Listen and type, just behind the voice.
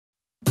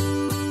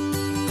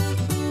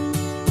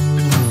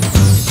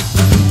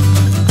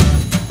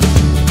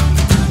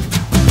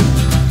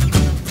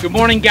Good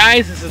morning,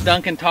 guys. This is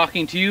Duncan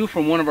talking to you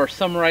from one of our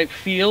summer ripe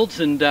fields,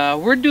 and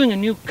we're doing a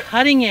new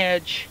cutting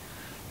edge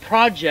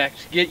project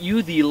to get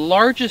you the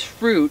largest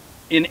fruit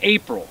in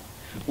April.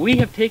 We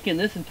have taken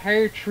this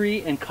entire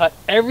tree and cut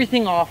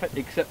everything off it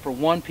except for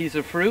one piece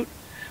of fruit.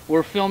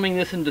 We're filming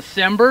this in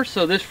December,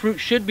 so this fruit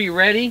should be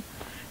ready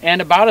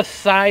and about a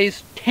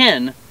size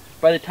 10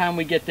 by the time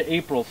we get to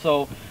April.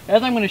 So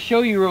as I'm going to show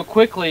you real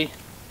quickly,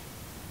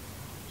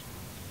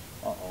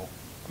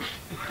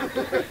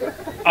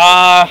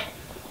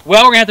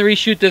 well, we're going to have to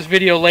reshoot this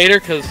video later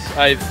because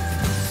I've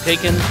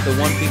taken the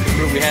one piece of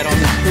fruit we had on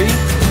this tree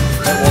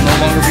that will no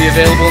longer be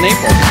available in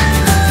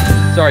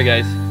April. Sorry,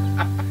 guys.